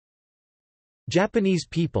Japanese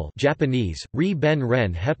people Japanese, Ri Ben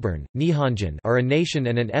Ren Hepburn, Nihonjin are a nation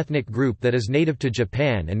and an ethnic group that is native to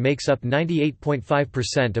Japan and makes up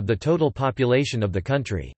 98.5% of the total population of the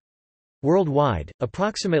country. Worldwide,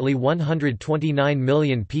 approximately 129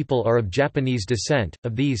 million people are of Japanese descent,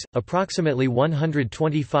 of these, approximately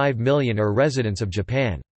 125 million are residents of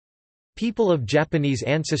Japan. People of Japanese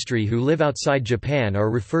ancestry who live outside Japan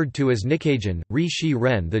are referred to as Nikkei-jin, Ri-shi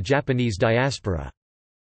Ren, the Japanese diaspora.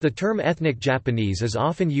 The term ethnic Japanese is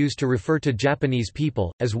often used to refer to Japanese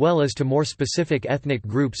people, as well as to more specific ethnic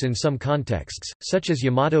groups in some contexts, such as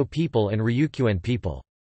Yamato people and Ryukyuan people.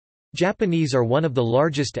 Japanese are one of the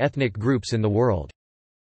largest ethnic groups in the world.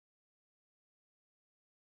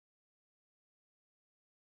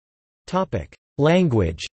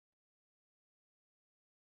 Language.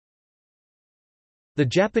 The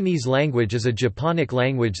Japanese language is a Japonic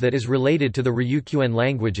language that is related to the Ryukyuan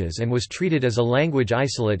languages and was treated as a language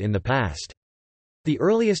isolate in the past. The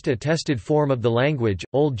earliest attested form of the language,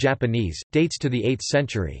 Old Japanese, dates to the 8th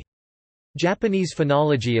century. Japanese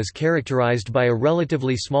phonology is characterized by a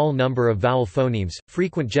relatively small number of vowel phonemes,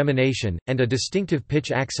 frequent gemination, and a distinctive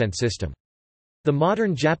pitch accent system. The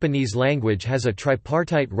modern Japanese language has a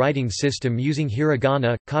tripartite writing system using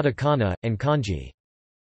hiragana, katakana, and kanji.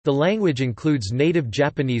 The language includes native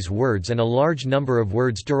Japanese words and a large number of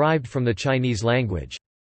words derived from the Chinese language.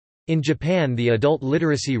 In Japan, the adult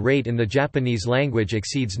literacy rate in the Japanese language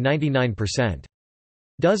exceeds 99%.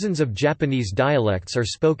 Dozens of Japanese dialects are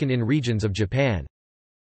spoken in regions of Japan.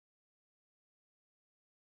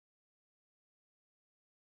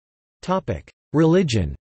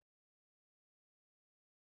 Religion.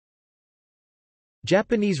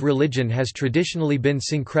 Japanese religion has traditionally been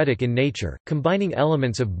syncretic in nature, combining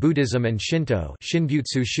elements of Buddhism and Shinto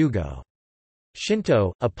Shinbutsu Shugo.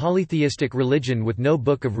 Shinto, a polytheistic religion with no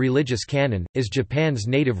book of religious canon, is Japan's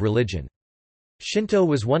native religion. Shinto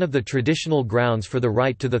was one of the traditional grounds for the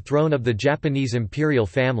right to the throne of the Japanese imperial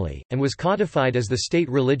family, and was codified as the state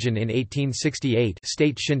religion in 1868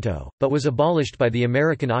 state Shinto, but was abolished by the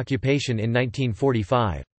American occupation in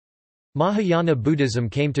 1945. Mahayana Buddhism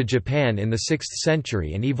came to Japan in the 6th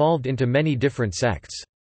century and evolved into many different sects.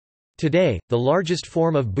 Today, the largest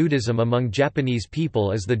form of Buddhism among Japanese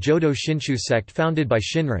people is the Jodo Shinshu sect founded by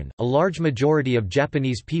Shinran. A large majority of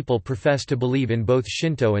Japanese people profess to believe in both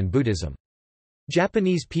Shinto and Buddhism.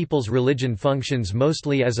 Japanese people's religion functions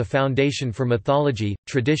mostly as a foundation for mythology,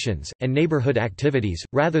 traditions, and neighborhood activities,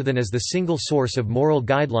 rather than as the single source of moral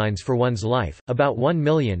guidelines for one's life. About 1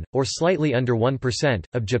 million, or slightly under 1%,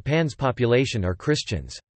 of Japan's population are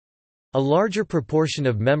Christians. A larger proportion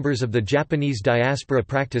of members of the Japanese diaspora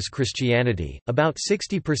practice Christianity. About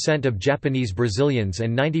 60% of Japanese Brazilians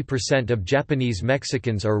and 90% of Japanese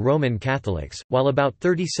Mexicans are Roman Catholics, while about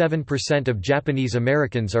 37% of Japanese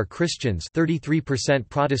Americans are Christians, 33%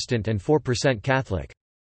 Protestant and 4% Catholic.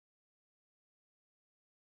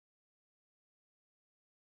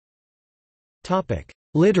 Topic: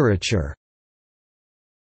 Literature.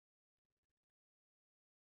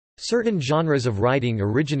 Certain genres of writing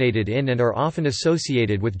originated in and are often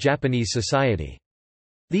associated with Japanese society.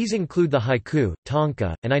 These include the haiku,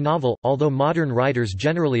 tanka, and I-novel, although modern writers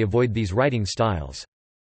generally avoid these writing styles.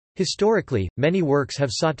 Historically, many works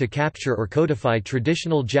have sought to capture or codify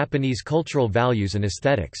traditional Japanese cultural values and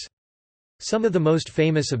aesthetics. Some of the most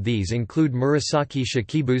famous of these include Murasaki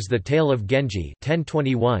Shikibu's The Tale of Genji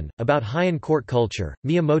 1021, about Heian court culture,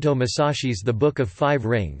 Miyamoto Musashi's The Book of Five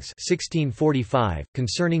Rings 1645,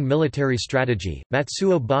 concerning military strategy,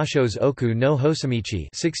 Matsuo Basho's Oku no Hosamichi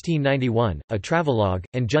 1691, a travelogue,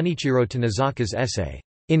 and Junichiro Tanizaka's essay,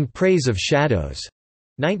 In Praise of Shadows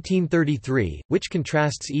 1933, which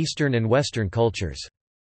contrasts Eastern and Western cultures.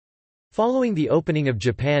 Following the opening of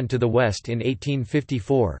Japan to the West in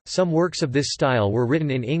 1854, some works of this style were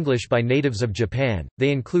written in English by natives of Japan.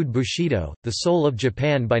 They include Bushido, The Soul of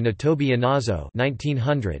Japan by Notobi Inazo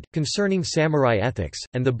 1900, concerning samurai ethics,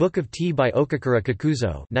 and The Book of Tea by Okakura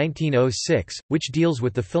Kakuzo 1906, which deals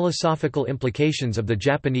with the philosophical implications of the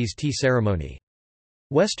Japanese tea ceremony.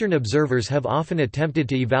 Western observers have often attempted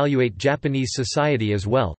to evaluate Japanese society as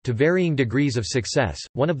well, to varying degrees of success.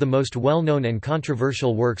 One of the most well-known and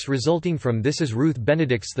controversial works resulting from this is Ruth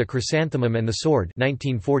Benedict's The Chrysanthemum and the Sword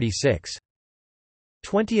 1946.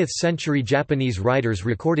 20th-century Japanese writers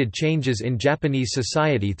recorded changes in Japanese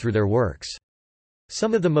society through their works.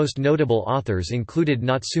 Some of the most notable authors included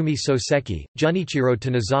Natsumi Soseki, Junichiro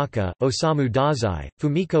Tanizaka, Osamu Dazai,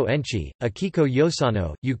 Fumiko Enchi, Akiko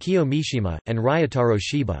Yosano, Yukio Mishima, and Ryotaro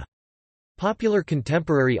Shiba. Popular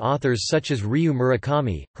contemporary authors such as Ryu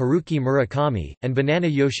Murakami, Haruki Murakami, and Banana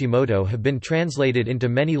Yoshimoto have been translated into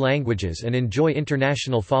many languages and enjoy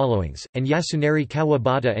international followings, and Yasunari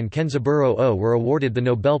Kawabata and Kenzaburo O were awarded the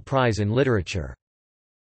Nobel Prize in Literature.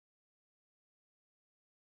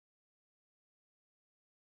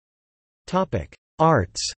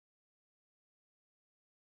 Arts.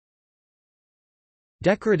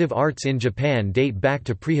 Decorative arts in Japan date back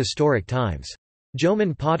to prehistoric times.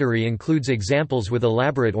 Jōmon pottery includes examples with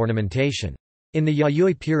elaborate ornamentation. In the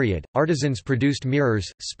Yayoi period, artisans produced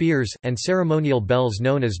mirrors, spears, and ceremonial bells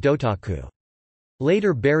known as dotaku.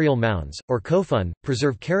 Later burial mounds, or kofun,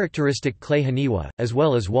 preserve characteristic clay haniwa, as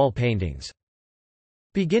well as wall paintings.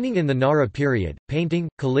 Beginning in the Nara period, painting,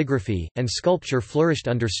 calligraphy, and sculpture flourished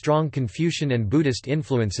under strong Confucian and Buddhist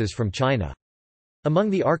influences from China.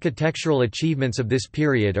 Among the architectural achievements of this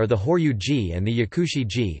period are the Horyu-ji and the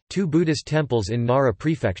Yakushi-ji, two Buddhist temples in Nara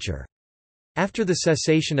Prefecture. After the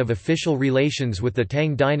cessation of official relations with the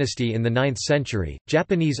Tang dynasty in the 9th century,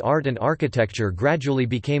 Japanese art and architecture gradually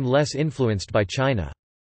became less influenced by China.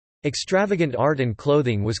 Extravagant art and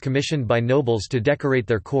clothing was commissioned by nobles to decorate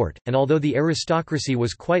their court, and although the aristocracy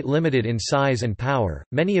was quite limited in size and power,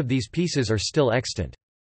 many of these pieces are still extant.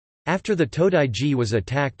 After the Todai-ji was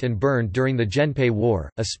attacked and burned during the Genpei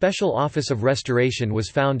War, a special office of restoration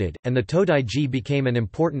was founded, and the Todai-ji became an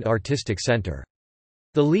important artistic center.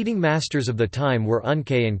 The leading masters of the time were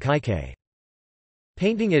Unkei and Kaikei.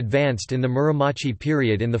 Painting advanced in the Muromachi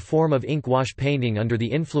period in the form of ink wash painting under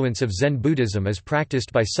the influence of Zen Buddhism as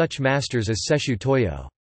practiced by such masters as Sesshu Toyo.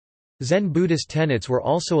 Zen Buddhist tenets were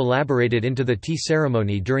also elaborated into the tea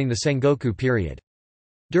ceremony during the Sengoku period.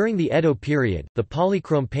 During the Edo period, the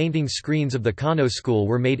polychrome painting screens of the Kano school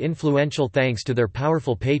were made influential thanks to their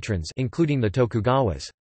powerful patrons, including the Tokugawas.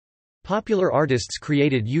 Popular artists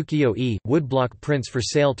created ukiyo-e, woodblock prints for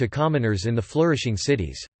sale to commoners in the flourishing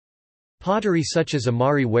cities. Pottery such as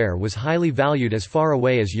amari ware was highly valued as far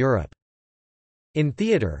away as Europe. In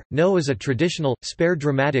theater, no is a traditional, spare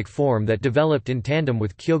dramatic form that developed in tandem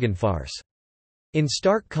with Kyogen farce. In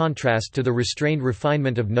stark contrast to the restrained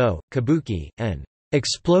refinement of no, kabuki, an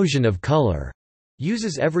explosion of color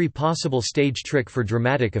uses every possible stage trick for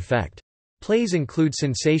dramatic effect. Plays include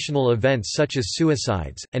sensational events such as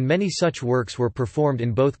suicides, and many such works were performed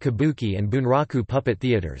in both kabuki and bunraku puppet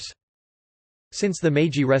theaters. Since the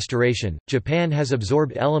Meiji Restoration, Japan has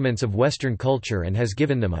absorbed elements of Western culture and has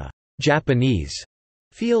given them a Japanese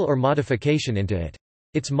feel or modification into it.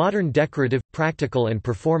 Its modern decorative, practical and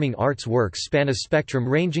performing arts works span a spectrum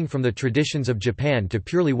ranging from the traditions of Japan to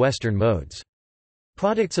purely Western modes.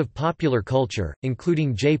 Products of popular culture,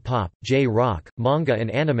 including J-pop, J-rock, manga and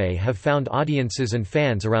anime have found audiences and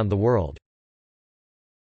fans around the world.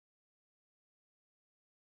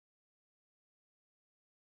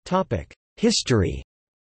 History.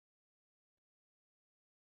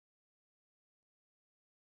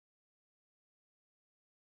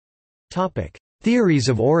 Theories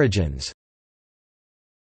of origins.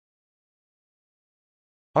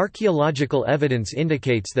 Archaeological evidence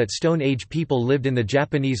indicates that Stone Age people lived in the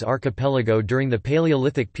Japanese archipelago during the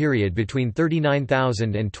Paleolithic period between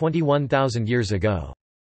 39,000 and 21,000 years ago.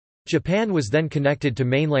 Japan was then connected to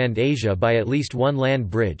mainland Asia by at least one land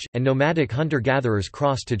bridge, and nomadic hunter-gatherers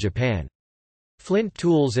crossed to Japan. Flint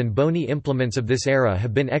tools and bony implements of this era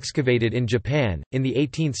have been excavated in Japan. In the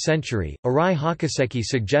 18th century, Arai Hakaseki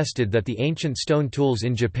suggested that the ancient stone tools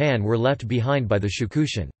in Japan were left behind by the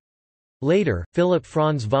Shukushin. Later, Philip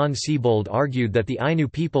Franz von Siebold argued that the Ainu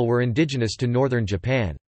people were indigenous to northern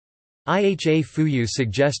Japan. Iha Fuyu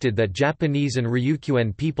suggested that Japanese and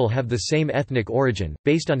Ryukyuan people have the same ethnic origin,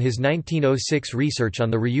 based on his 1906 research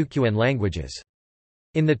on the Ryukyuan languages.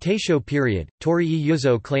 In the Taisho period, Torii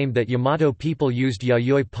Yuzo claimed that Yamato people used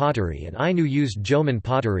Yayoi pottery and Ainu used Jōmon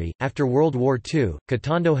pottery. After World War II,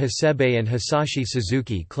 Katando Hasebe and Hisashi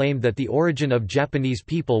Suzuki claimed that the origin of Japanese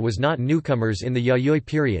people was not newcomers in the Yayoi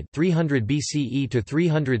period 300 BCE to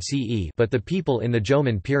 300 CE but the people in the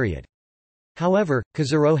Jōmon period. However,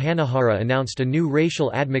 Kazuro Hanahara announced a new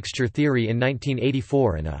racial admixture theory in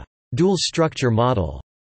 1984 and a dual structure model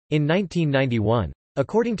in 1991.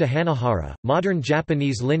 According to Hanahara, modern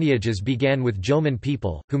Japanese lineages began with Jōmon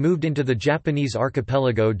people, who moved into the Japanese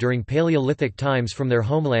archipelago during Paleolithic times from their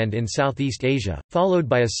homeland in Southeast Asia, followed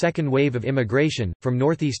by a second wave of immigration, from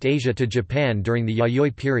Northeast Asia to Japan during the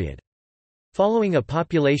Yayoi period. Following a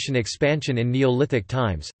population expansion in Neolithic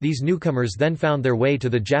times, these newcomers then found their way to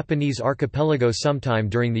the Japanese archipelago sometime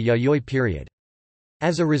during the Yayoi period.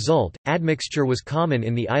 As a result, admixture was common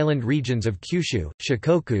in the island regions of Kyushu,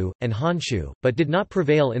 Shikoku, and Honshu, but did not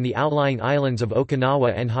prevail in the outlying islands of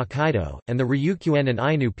Okinawa and Hokkaido, and the Ryukyuan and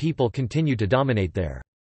Ainu people continue to dominate there.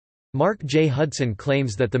 Mark J. Hudson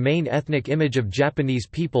claims that the main ethnic image of Japanese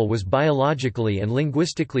people was biologically and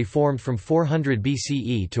linguistically formed from 400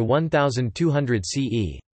 BCE to 1200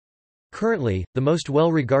 CE. Currently, the most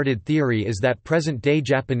well-regarded theory is that present-day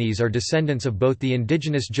Japanese are descendants of both the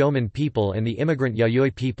indigenous Jōmon people and the immigrant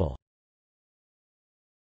Yayoi people.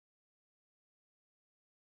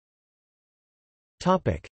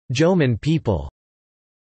 Jōmon people.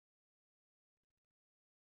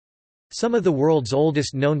 Some of the world's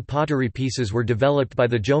oldest known pottery pieces were developed by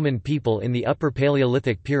the Jōmon people in the Upper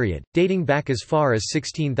Paleolithic period, dating back as far as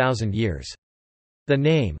 16,000 years. The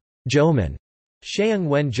name, Jōmon,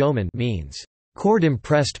 Sheung-wen Jōmon, means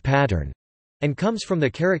cord-impressed pattern, and comes from the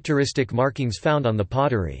characteristic markings found on the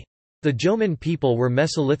pottery. The Jōmon people were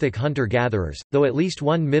Mesolithic hunter-gatherers, though at least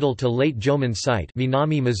one middle to late Jōmon site,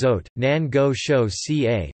 Minami Mazote, Nan-go Sho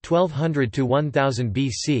ca. 1200 to 1000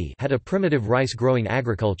 BC, had a primitive rice-growing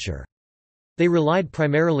agriculture. They relied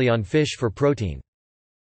primarily on fish for protein.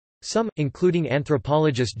 Some, including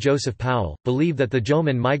anthropologist Joseph Powell, believe that the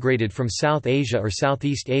Jōmon migrated from South Asia or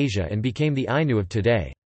Southeast Asia and became the Ainu of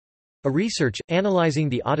today. A research, analyzing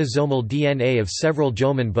the autosomal DNA of several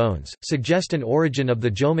Jōmon bones, suggests an origin of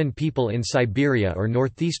the Jōmon people in Siberia or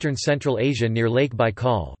northeastern Central Asia near Lake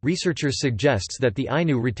Baikal. Researchers suggests that the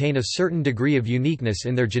Ainu retain a certain degree of uniqueness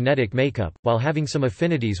in their genetic makeup, while having some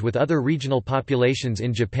affinities with other regional populations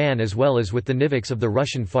in Japan as well as with the Niviks of the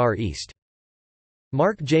Russian Far East.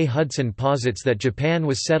 Mark J. Hudson posits that Japan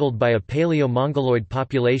was settled by a Paleo-Mongoloid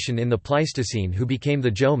population in the Pleistocene who became the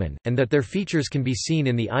Jōmon, and that their features can be seen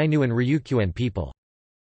in the Ainu and Ryukyuan people.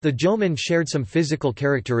 The Jōmon shared some physical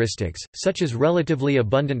characteristics, such as relatively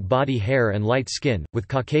abundant body hair and light skin, with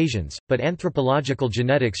Caucasians, but anthropological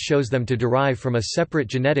genetics shows them to derive from a separate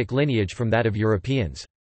genetic lineage from that of Europeans.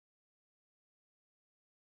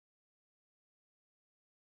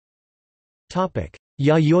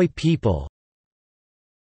 Yayoi people.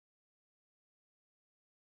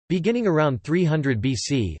 Beginning around 300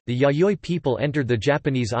 BC, the Yayoi people entered the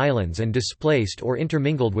Japanese islands and displaced or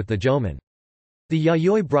intermingled with the Jōmon. The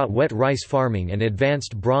Yayoi brought wet rice farming and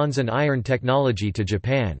advanced bronze and iron technology to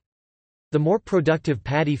Japan. The more productive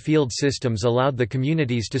paddy field systems allowed the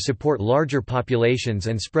communities to support larger populations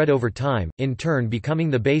and spread over time, in turn becoming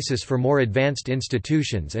the basis for more advanced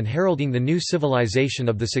institutions and heralding the new civilization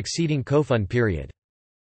of the succeeding Kofun period.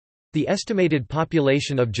 The estimated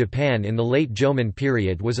population of Japan in the late Jōmon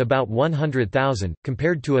period was about 100,000,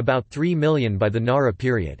 compared to about 3 million by the Nara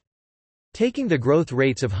period. Taking the growth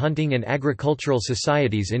rates of hunting and agricultural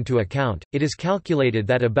societies into account, it is calculated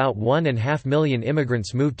that about 1.5 million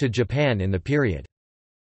immigrants moved to Japan in the period.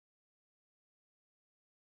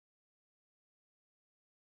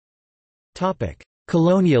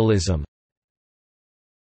 Colonialism.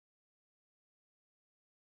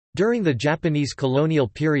 During the Japanese colonial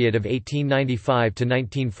period of 1895 to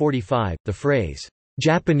 1945, the phrase,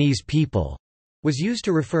 "Japanese people" was used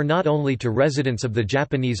to refer not only to residents of the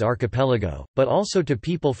Japanese archipelago, but also to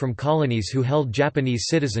people from colonies who held Japanese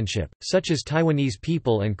citizenship, such as Taiwanese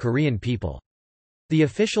people and Korean people. The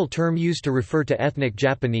official term used to refer to ethnic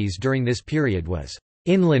Japanese during this period was,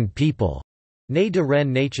 "inland people", ne de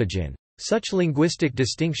ren nechijin. Such linguistic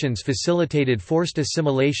distinctions facilitated forced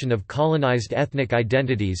assimilation of colonized ethnic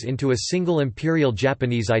identities into a single imperial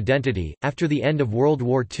Japanese identity. After the end of World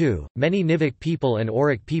War II, many Nivik people and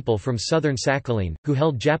Auric people from southern Sakhalin, who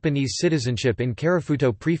held Japanese citizenship in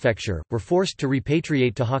Karafuto Prefecture, were forced to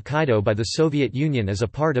repatriate to Hokkaido by the Soviet Union as a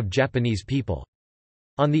part of Japanese people.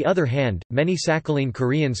 On the other hand, many Sakhalin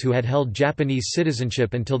Koreans who had held Japanese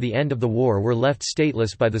citizenship until the end of the war were left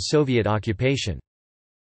stateless by the Soviet occupation.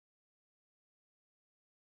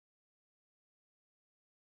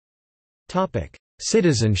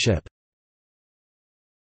 Citizenship.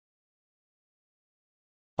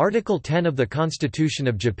 Article 10 of the Constitution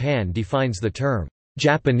of Japan defines the term,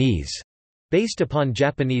 "Japanese", based upon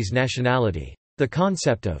Japanese nationality. The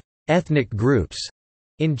concept of ethnic groups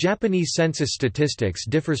in Japanese census statistics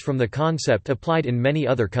differs from the concept applied in many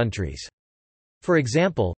other countries. For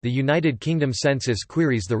example, the United Kingdom census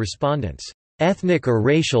queries the respondents' ethnic or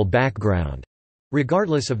racial background,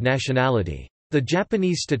 regardless of nationality. The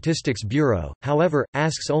Japanese Statistics Bureau, however,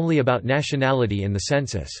 asks only about nationality in the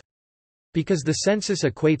census. Because the census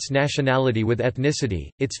equates nationality with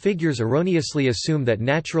ethnicity, its figures erroneously assume that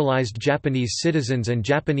naturalized Japanese citizens and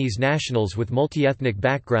Japanese nationals with multi-ethnic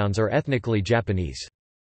backgrounds are ethnically Japanese.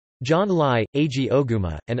 John Lai, Eiji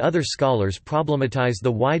Oguma, and other scholars problematize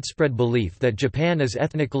the widespread belief that Japan is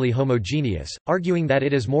ethnically homogeneous, arguing that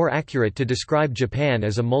it is more accurate to describe Japan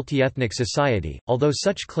as a multi-ethnic society, although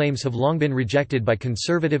such claims have long been rejected by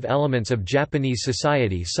conservative elements of Japanese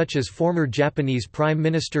society such as former Japanese Prime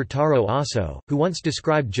Minister Taro Aso, who once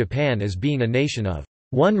described Japan as being a nation of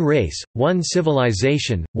one race, one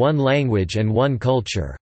civilization, one language and one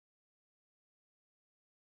culture.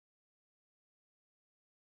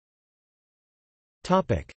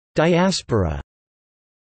 Diaspora.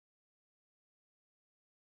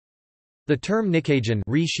 The term Nikkeigen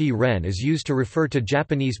Rishi Ren is used to refer to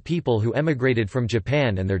Japanese people who emigrated from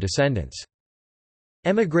Japan and their descendants.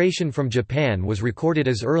 Emigration from Japan was recorded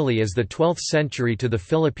as early as the 12th century to the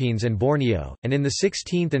Philippines and Borneo, and in the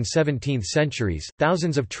 16th and 17th centuries,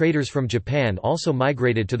 thousands of traders from Japan also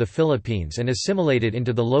migrated to the Philippines and assimilated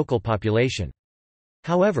into the local population.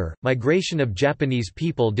 However, migration of Japanese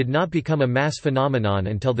people did not become a mass phenomenon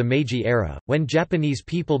until the Meiji era, when Japanese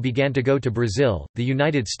people began to go to Brazil, the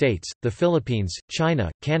United States, the Philippines,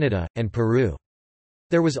 China, Canada, and Peru.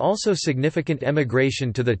 There was also significant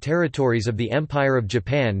emigration to the territories of the Empire of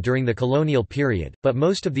Japan during the colonial period, but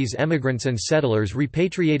most of these emigrants and settlers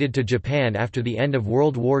repatriated to Japan after the end of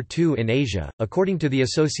World War II in Asia. According to the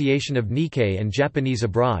Association of Nikkei and Japanese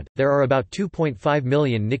Abroad, there are about 2.5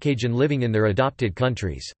 million Nikkeigen living in their adopted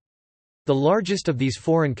countries. The largest of these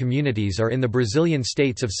foreign communities are in the Brazilian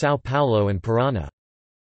states of São Paulo and Paraná.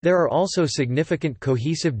 There are also significant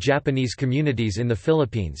cohesive Japanese communities in the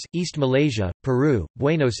Philippines, East Malaysia, Peru,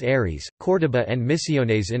 Buenos Aires, Córdoba and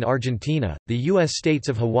Misiones in Argentina, the U.S. states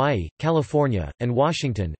of Hawaii, California, and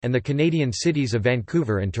Washington, and the Canadian cities of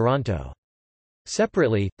Vancouver and Toronto.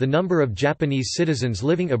 Separately, the number of Japanese citizens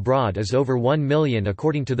living abroad is over 1 million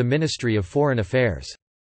according to the Ministry of Foreign Affairs.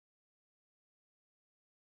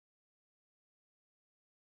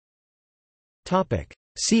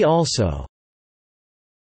 See also: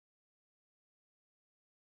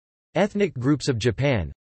 Ethnic groups of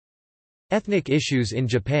Japan, Ethnic issues in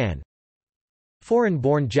Japan,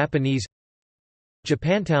 Foreign-born Japanese,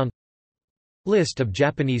 Japantown, List of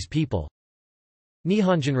Japanese people,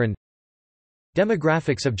 Nihonjinran,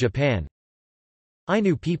 Demographics of Japan,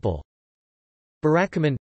 Ainu people,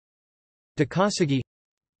 Barakuman, Takasugi,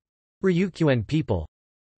 Ryukyuan people,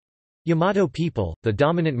 Yamato people, the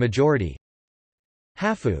dominant majority,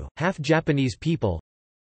 Hafu, half-Japanese people,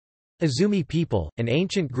 Azumi people, an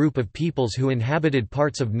ancient group of peoples who inhabited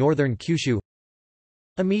parts of northern Kyushu.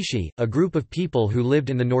 Amishi, a group of people who lived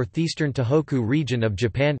in the northeastern Tohoku region of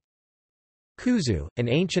Japan. Kuzu, an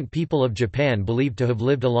ancient people of Japan believed to have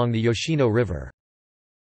lived along the Yoshino River.